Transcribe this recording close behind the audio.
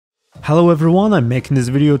Hello everyone, I'm making this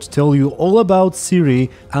video to tell you all about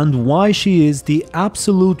Ciri and why she is the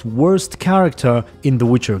absolute worst character in The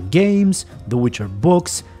Witcher games, The Witcher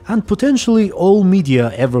books, and potentially all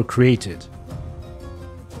media ever created.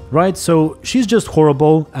 Right, so she's just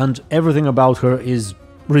horrible and everything about her is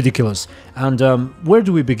ridiculous. And where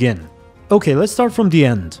do we begin? Okay, let's start from the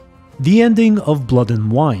end. The ending of Blood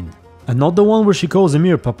and Wine. And not the one where she calls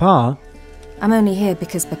Emir Papa. I'm only here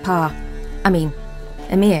because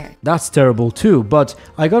Emir. That's terrible too, but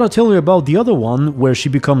I gotta tell you about the other one where she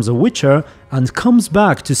becomes a witcher and comes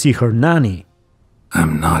back to see her nanny.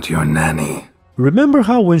 I'm not your nanny. Remember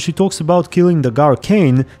how when she talks about killing the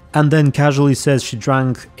Garcane and then casually says she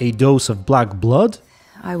drank a dose of black blood?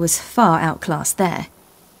 I was far outclassed there.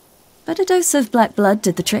 But a dose of black blood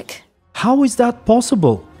did the trick. How is that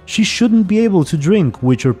possible? She shouldn't be able to drink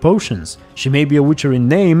witcher potions. She may be a witcher in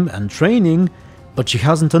name and training, but she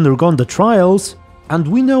hasn't undergone the trials. And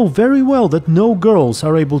we know very well that no girls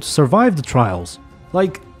are able to survive the trials.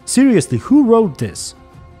 Like, seriously, who wrote this?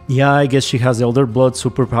 Yeah, I guess she has elder blood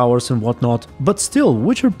superpowers and whatnot, but still,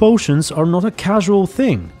 witcher potions are not a casual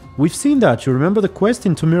thing. We've seen that, you remember the quest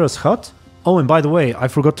in Tamira's hut? Oh, and by the way, I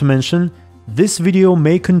forgot to mention, this video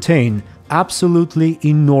may contain absolutely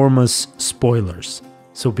enormous spoilers,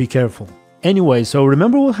 so be careful. Anyway, so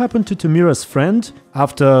remember what happened to Tamira's friend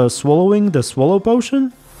after swallowing the swallow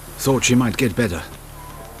potion? Thought she might get better.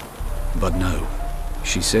 But no,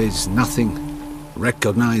 she says nothing,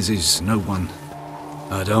 recognizes no one.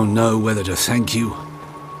 I don't know whether to thank you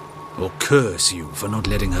or curse you for not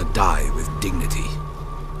letting her die with dignity.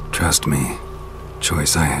 Trust me,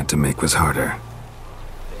 choice I had to make was harder.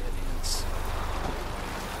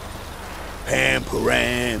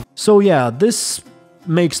 So yeah, this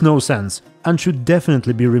makes no sense and should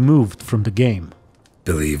definitely be removed from the game.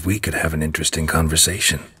 Believe we could have an interesting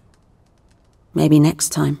conversation. Maybe next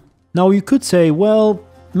time. Now you could say, well,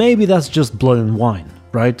 maybe that's just Blood and Wine,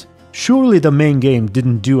 right? Surely the main game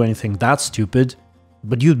didn't do anything that stupid,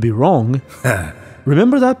 but you'd be wrong.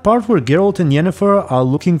 Remember that part where Geralt and Yennefer are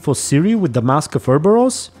looking for Ciri with the Mask of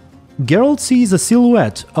Cerberus? Geralt sees a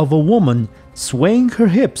silhouette of a woman swaying her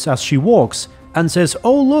hips as she walks and says,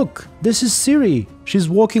 "Oh look, this is Ciri, she's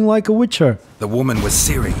walking like a witcher." The woman was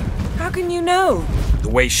Ciri. How can you know? The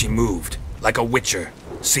way she moved, like a witcher.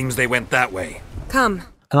 Seems they went that way. Come.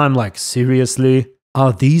 And I'm like, seriously?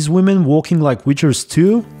 Are these women walking like witchers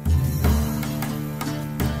too?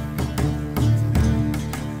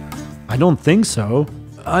 I don't think so.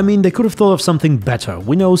 I mean, they could have thought of something better.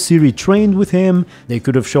 We know Ciri trained with him, they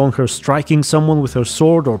could have shown her striking someone with her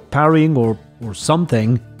sword or parrying or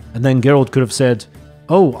something, and then Geralt could have said,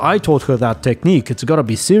 "Oh, I taught her that technique, it's gotta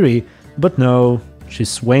be Ciri." But no, she's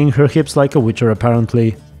swaying her hips like a witcher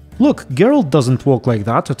apparently. Look, Geralt doesn't walk like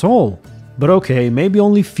that at all. But okay, maybe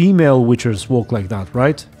only female witchers walk like that,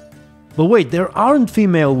 right? But wait, there aren't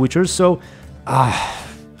female witchers, so...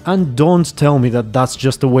 And don't tell me that that's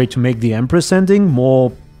just a way to make the Empress ending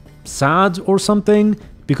more sad or something,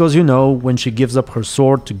 because you know, when she gives up her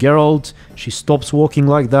sword to Geralt, she stops walking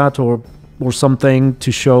like that or something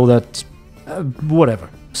to show that... whatever.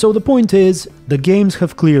 So the point is, the games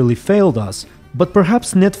have clearly failed us, but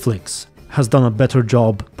perhaps Netflix has done a better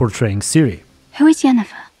job portraying Ciri. Who is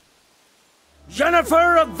Yennefer?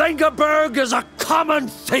 Yennefer of Vengerberg is a common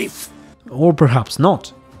thief! Or perhaps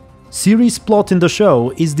not. Ciri's plot in the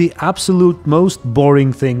show is the absolute most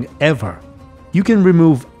boring thing ever. You can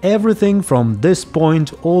remove everything from this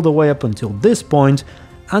point all the way up until this point,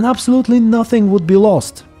 and absolutely nothing would be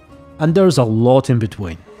lost. And there's a lot in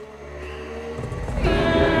between.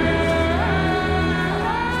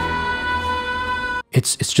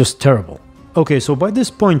 It's just terrible. Okay, so by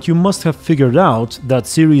this point you must have figured out that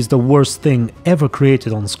Ciri is the worst thing ever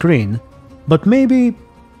created on screen, but maybe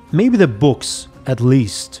the books, at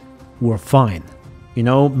least, were fine. You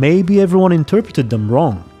know, maybe everyone interpreted them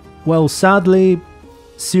wrong. Well, sadly,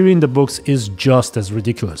 Ciri in the books is just as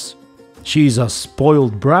ridiculous. She's a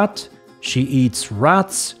spoiled brat, she eats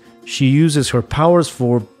rats, she uses her powers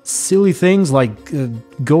for silly things like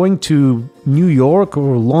going to New York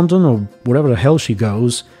or London or wherever the hell she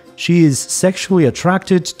goes. She is sexually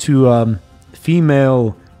attracted to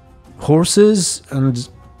female horses and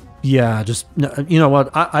yeah, just, you know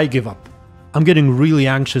what, I give up. I'm getting really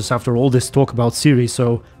anxious after all this talk about Ciri,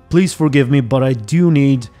 so please forgive me, but I do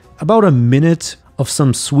need about a minute of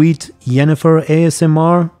some sweet Yennefer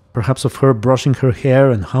ASMR, perhaps of her brushing her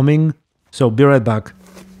hair and humming. So be right back.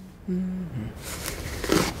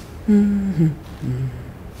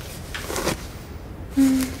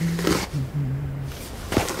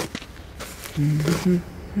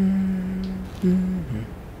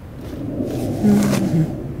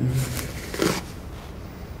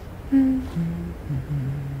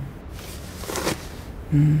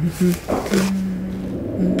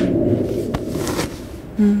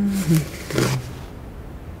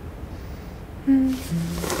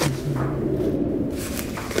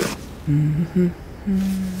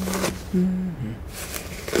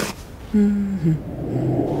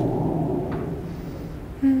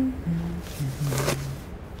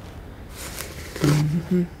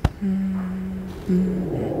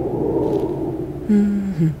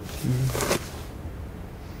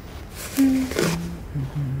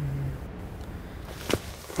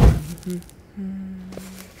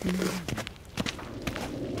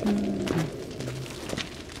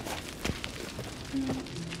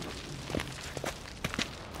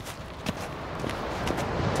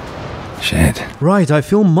 Shit. Right, I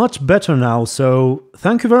feel much better now, so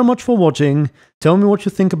thank you very much for watching. Tell me what you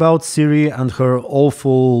think about Ciri and her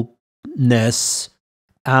awfulness.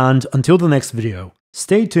 And until the next video,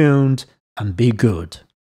 stay tuned and be good.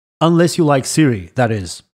 Unless you like Ciri, that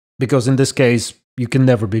is. Because in this case, you can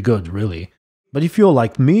never be good, really. But if you're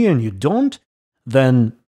like me and you don't,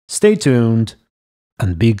 then stay tuned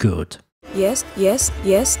and be good. Yes, yes,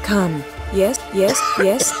 yes, come. Yes, yes,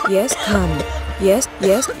 yes, yes, come. Yes,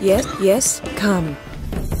 yes, yes, yes, come.